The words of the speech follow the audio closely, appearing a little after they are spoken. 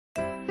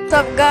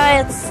What's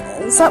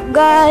up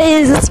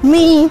guys, it's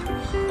me.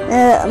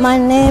 My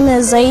name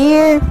is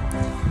Zaire.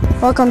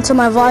 Welcome to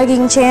my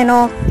vlogging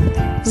channel,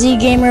 Z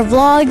Gamer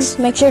Vlogs.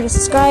 Make sure to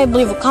subscribe,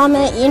 leave a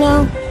comment,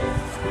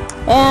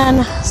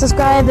 and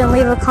subscribe and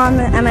leave a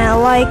comment,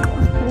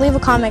 leave a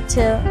comment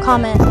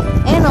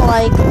and a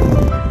like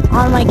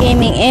on my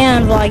gaming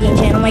and vlogging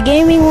channel. My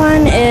gaming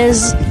one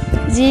is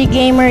Z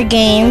Gamer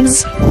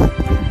Games,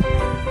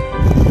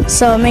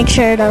 so make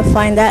sure to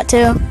find that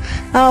too.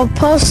 I'll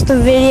post a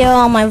video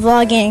on my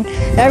vlogging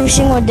every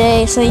single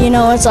day, so you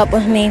know what's up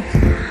with me.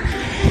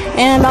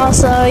 And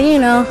also,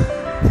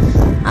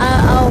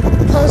 I'll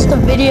post a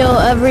video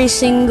every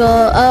single,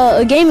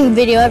 a gaming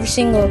video every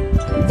single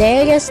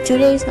day, I guess, 2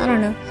 days, I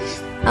don't know.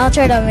 I'll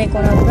try to make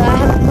one up, but I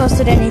haven't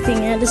posted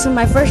anything yet. This is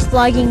my first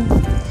vlogging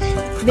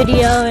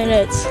video, and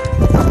it's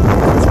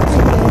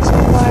pretty good so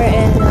far,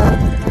 and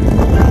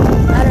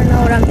I don't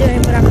know what I'm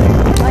doing, but I'm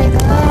like,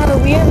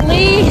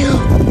 weirdly.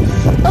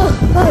 Oh,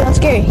 that's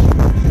scary.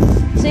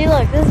 See,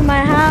 look, this is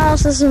my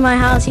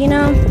house,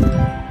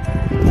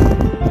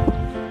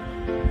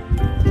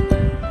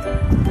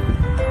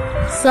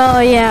 So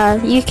yeah,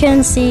 you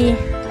can see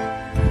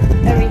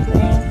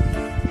everything.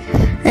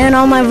 And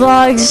all my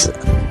vlogs,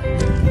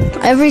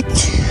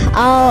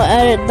 I'll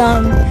edit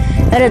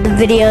the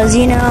videos,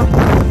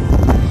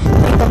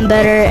 make them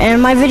better.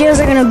 And my videos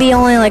are gonna be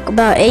only like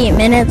about 8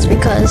 minutes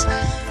because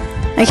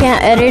I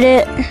can't edit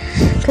it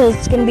because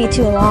it's gonna be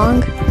too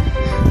long.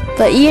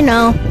 But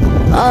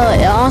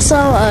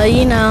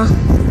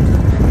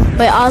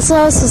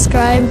also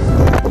subscribe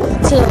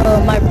to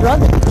my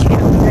brother's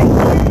channel right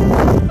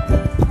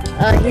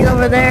here. He's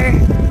over there.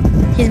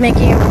 He's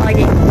making a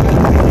vlogging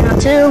now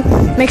too.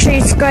 Make sure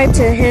you subscribe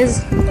to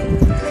his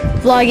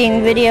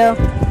vlogging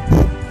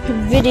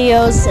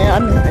videos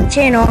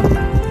channel.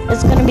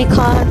 It's gonna be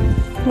called,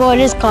 well, it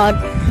is called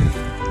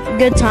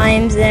Good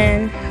Times,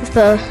 and with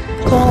a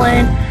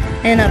colon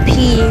and a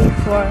P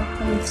for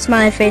a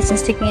smiley face and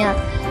sticking out.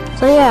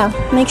 So yeah,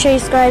 make sure you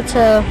subscribe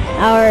to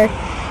our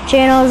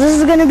channels. This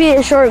is gonna be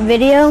a short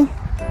video,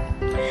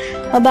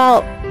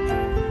 about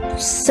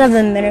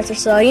 7 minutes or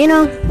so,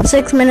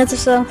 6 minutes or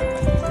so.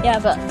 Yeah,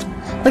 but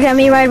look at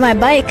me ride my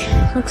bike.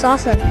 Looks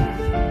awesome.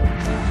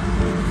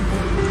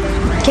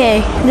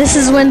 Okay, this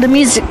is when the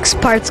music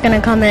part's gonna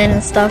come in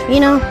and stuff,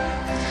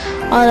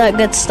 all that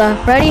good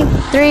stuff. Ready?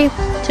 3,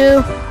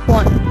 2,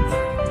 1.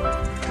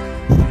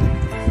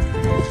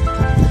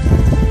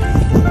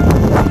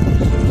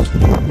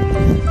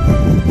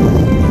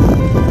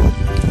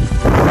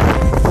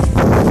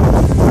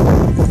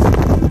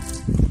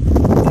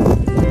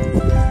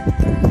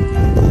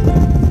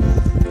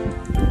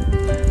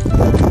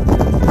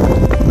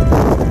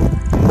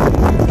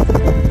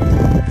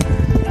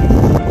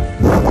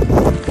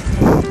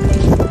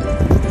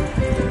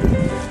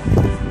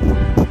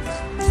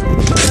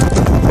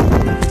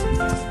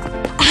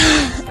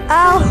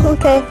 Ow,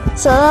 okay,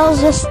 so that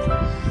was just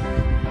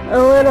a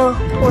little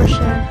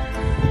portion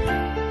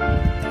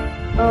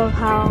of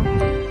how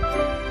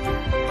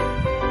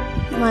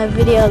my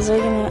videos are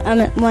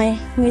gonna, my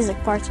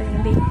music parts are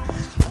gonna be.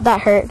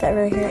 That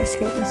really hurt, it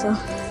scared me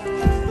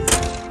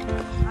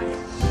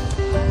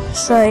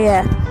so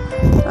yeah,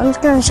 I'm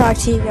just gonna talk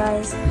to you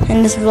guys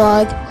in this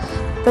vlog,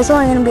 but it's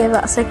only gonna be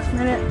about 6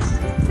 minutes.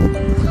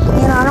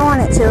 I don't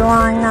want it too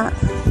long,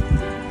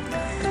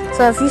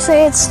 so if you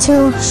say it's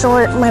too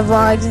short, my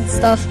vlogs and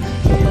stuff.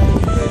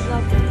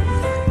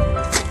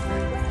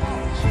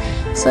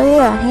 So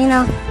yeah,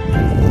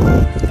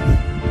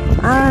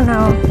 I don't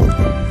know.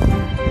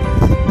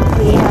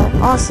 But yeah,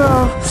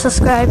 also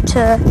subscribe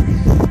to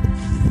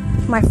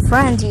my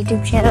friend's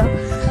YouTube channel,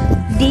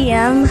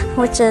 DM,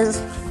 which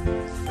is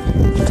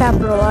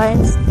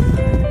capitalized,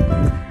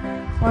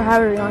 or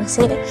however you want to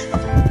say it.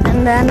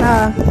 And then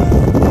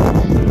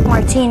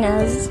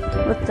Martinez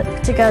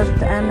together with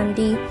the M and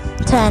D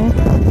 10.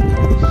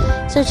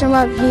 Search him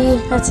up.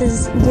 That's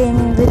his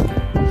gaming video.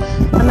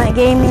 I'm at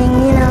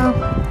gaming,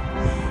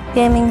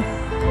 gaming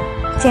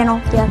channel,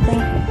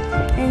 thing.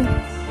 And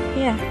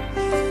yeah.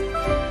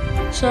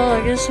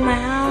 So this is my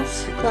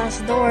house,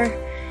 glass door.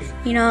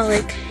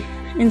 Like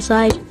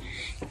inside.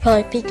 You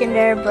probably peek in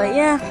there, but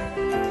yeah.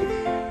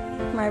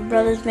 My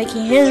brother's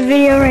making his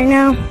video right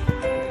now.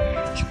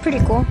 It's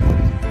pretty cool.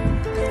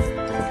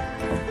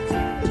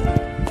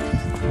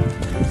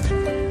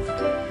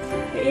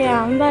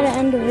 Yeah, I'm about to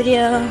end the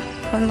video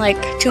in like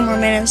 2 more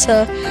minutes,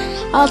 so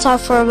I'll talk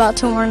for about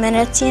 2 more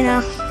minutes,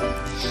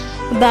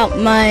 about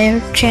my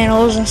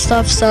channels and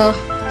stuff. So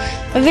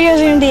my video's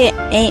gonna be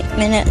 8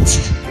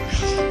 minutes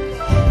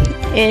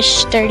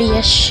ish,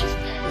 30ish,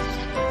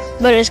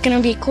 but it's gonna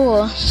be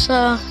cool.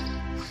 So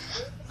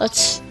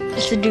let's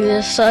do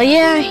this. So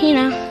yeah,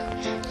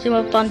 zoom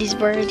up on these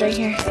birds right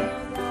here.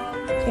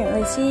 Can't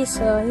really see,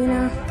 so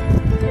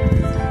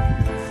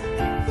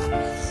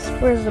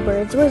where's the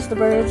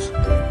birds?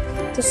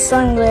 The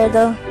sun glare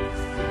though.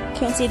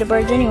 Can't see the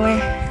birds anywhere.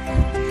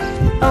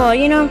 Oh,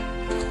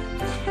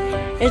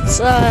 it's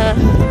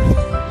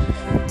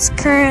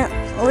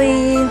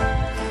currently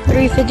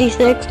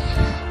 3:56.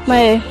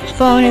 my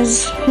phone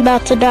is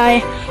about to die,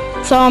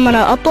 so I'm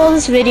gonna upload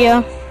this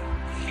video.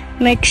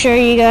 Make sure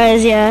you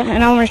guys,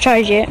 and I'm gonna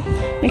charge it.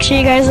 Make sure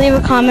you guys leave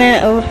a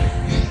comment of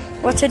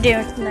what to do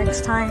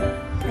next time.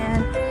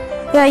 And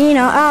yeah, you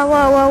know,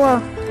 whoa.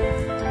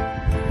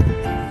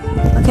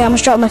 Okay, I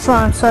almost dropped my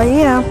phone, so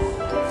you know.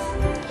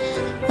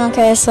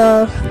 Okay,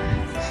 so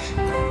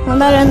I'm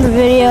about to end the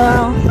video.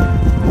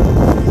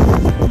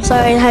 I'm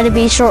sorry it had to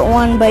be a short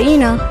one, but you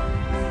know,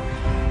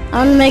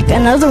 I'm gonna make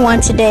another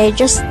one today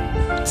just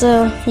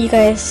so you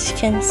guys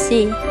can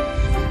see.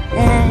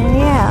 And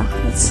yeah,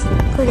 it's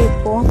pretty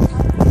cool.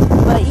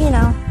 But you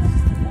know.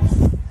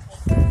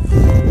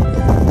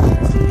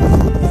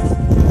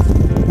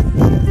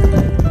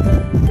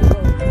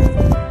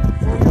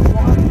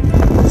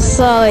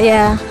 So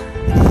yeah.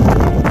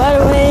 By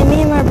the way,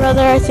 me and my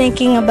brother are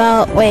thinking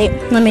about, wait,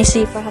 let me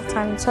see if I have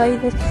time to tell you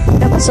this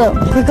episode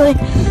quickly.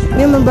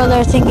 Me and my brother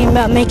are thinking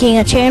about making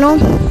a channel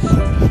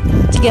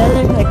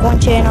together, like one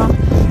channel,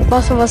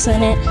 both of us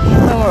in it,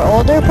 when we're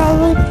older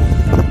probably.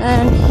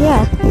 And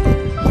yeah,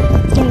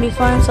 it's gonna be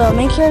fun. So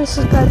make sure to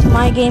subscribe to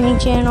my gaming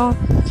channel,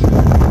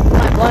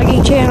 my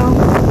vlogging channel,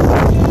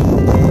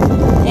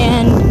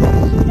 and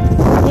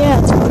yeah,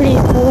 it's pretty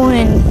cool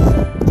and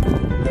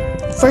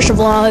first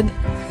vlog.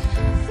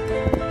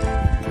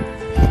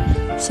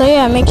 So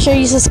yeah, make sure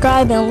you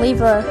subscribe and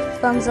leave a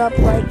thumbs up,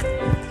 like,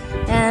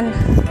 and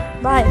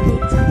bye,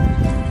 peeps.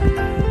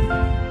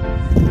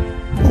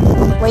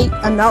 Wait,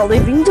 I'm not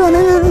leaving. I'm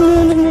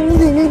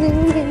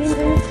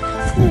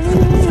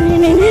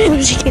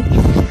just kidding.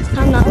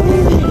 I'm not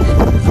leaving.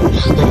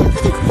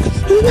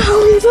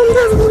 I'm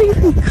never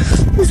leaving.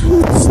 This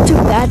one's too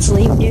bad to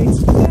leave, dude.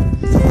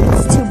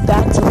 It's too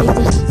bad to leave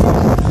this.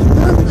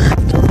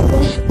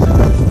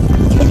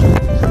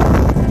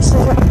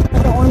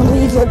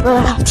 But I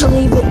have to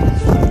leave it.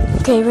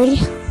 Okay, ready?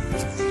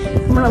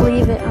 I'm gonna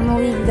leave it. I'm gonna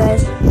leave you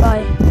guys.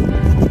 Bye.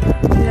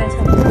 You guys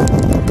have a good one.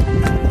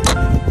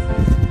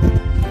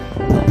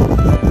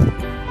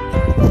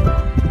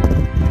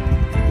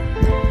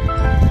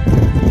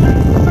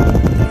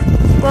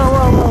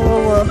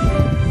 Whoa.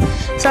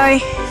 Sorry.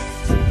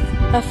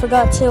 I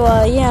forgot to,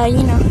 yeah,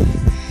 you know,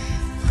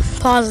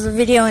 pause the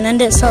video and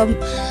end it. So,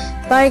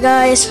 bye,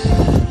 guys.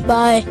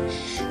 Bye.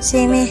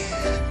 See me.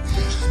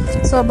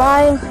 So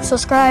bye,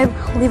 subscribe,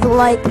 leave a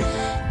like,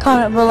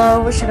 comment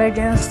below what should I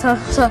do and stuff.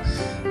 So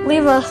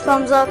leave a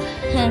thumbs up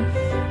and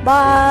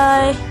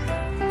bye.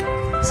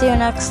 See you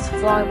next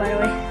vlog, by the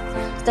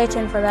way. Stay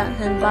tuned for that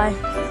and bye.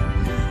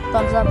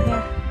 Thumbs up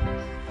here.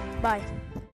 Bye.